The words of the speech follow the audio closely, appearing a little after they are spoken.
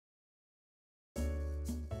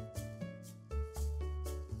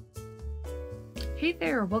Hey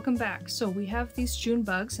there, welcome back. So we have these June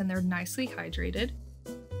bugs and they're nicely hydrated.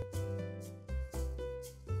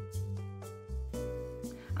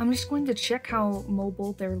 I'm just going to check how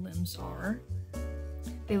mobile their limbs are.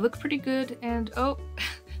 They look pretty good, and oh,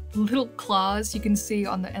 the little claws you can see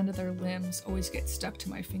on the end of their limbs always get stuck to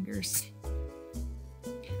my fingers.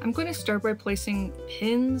 I'm going to start by placing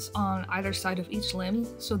pins on either side of each limb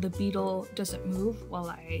so the beetle doesn't move while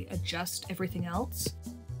I adjust everything else.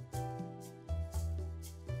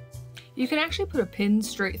 You can actually put a pin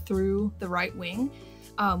straight through the right wing,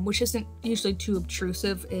 which isn't usually too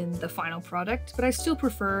obtrusive in the final product, but I still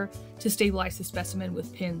prefer to stabilize the specimen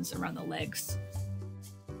with pins around the legs.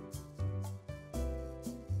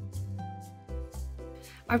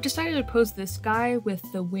 I've decided to pose this guy with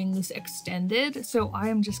the wings extended, so I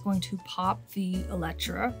am just going to pop the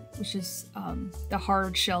elytra, which is the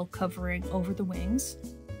hard shell covering over the wings.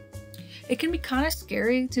 It can be kind of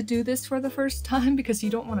scary to do this for the first time because you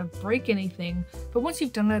don't want to break anything, but once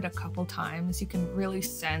you've done it a couple times, you can really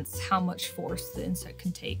sense how much force the insect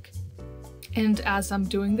can take. And as I'm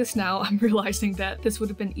doing this now, I'm realizing that this would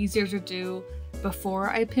have been easier to do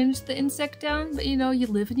before I pinned the insect down, but you know, you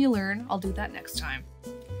live and you learn. I'll do that next time.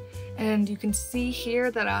 And you can see here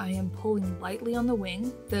that I am pulling lightly on the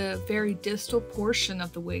wing. The very distal portion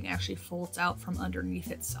of the wing actually folds out from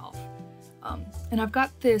underneath itself. And I've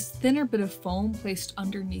got this thinner bit of foam placed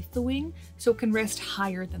underneath the wing so it can rest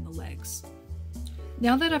higher than the legs.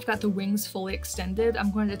 Now that I've got the wings fully extended,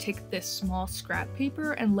 I'm going to take this small scrap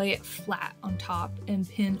paper and lay it flat on top and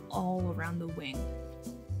pin all around the wing.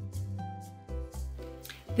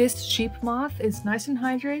 This sheep moth is nice and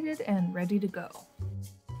hydrated and ready to go.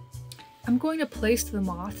 I'm going to place the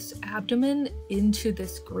moth's abdomen into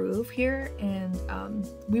this groove here, and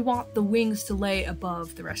we want the wings to lay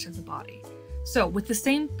above the rest of the body. So with the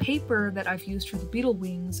same paper that I've used for the beetle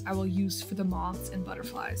wings, I will use for the moths and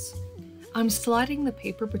butterflies. I'm sliding the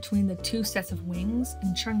paper between the two sets of wings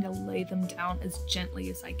and trying to lay them down as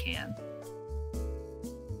gently as I can.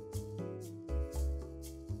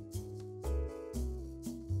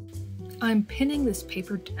 I'm pinning this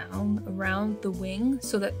paper down around the wing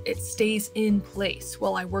so that it stays in place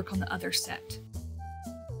while I work on the other set.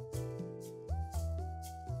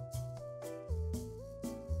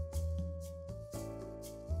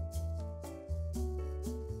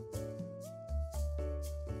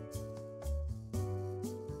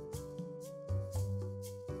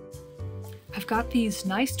 I've got these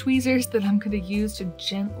nice tweezers that I'm going to use to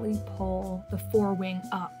gently pull the forewing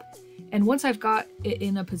up. And once I've got it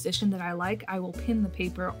in a position that I like, I will pin the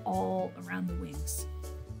paper all around the wings.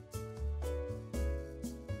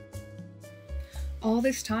 All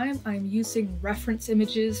this time, I'm using reference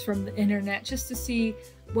images from the internet just to see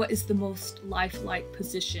what is the most lifelike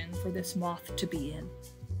position for this moth to be in.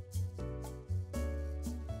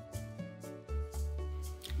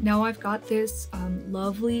 Now I've got this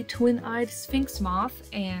lovely twin-eyed sphinx moth,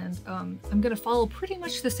 and I'm going to follow pretty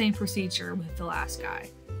much the same procedure with the last guy.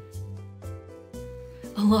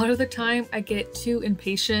 A lot of the time I get too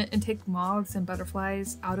impatient and take moths and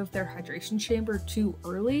butterflies out of their hydration chamber too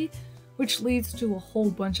early, which leads to a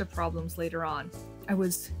whole bunch of problems later on. I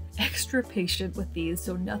was extra patient with these,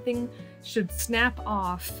 so nothing should snap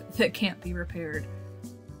off that can't be repaired.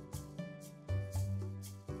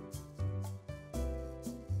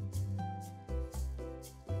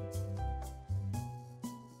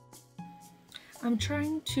 I'm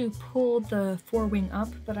trying to pull the forewing up,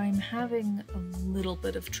 but I'm having a little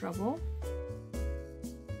bit of trouble.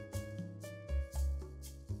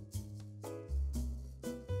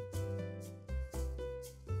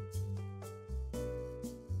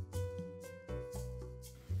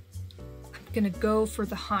 I'm gonna go for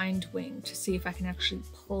the hind wing to see if I can actually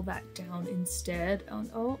pull that down instead.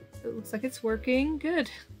 Oh, it looks like it's working. Good.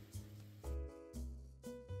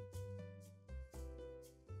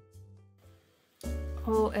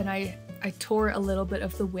 Oh, and I tore a little bit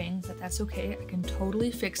of the wing, but that's okay. I can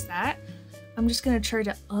totally fix that. I'm just gonna try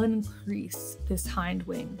to uncrease this hind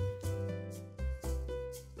wing.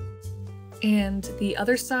 And the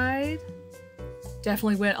other side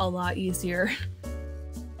definitely went a lot easier.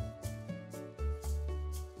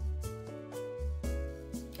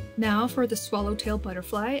 Now for the swallowtail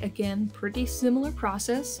butterfly, again, pretty similar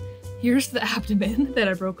process. Here's the abdomen that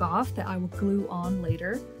I broke off that I will glue on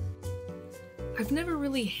later. I've never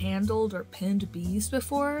really handled or pinned bees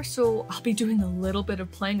before, so I'll be doing a little bit of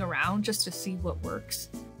playing around just to see what works.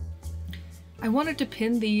 I wanted to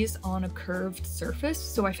pin these on a curved surface,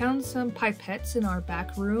 so I found some pipettes in our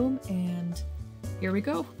back room, and here we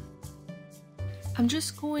go. I'm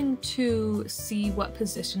just going to see what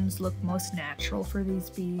positions look most natural for these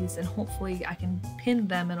bees, and hopefully I can pin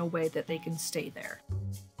them in a way that they can stay there.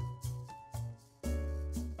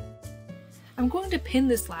 I'm going to pin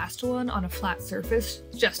this last one on a flat surface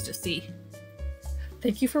just to see.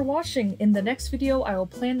 Thank you for watching. In the next video, I will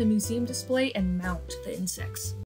plan the museum display and mount the insects.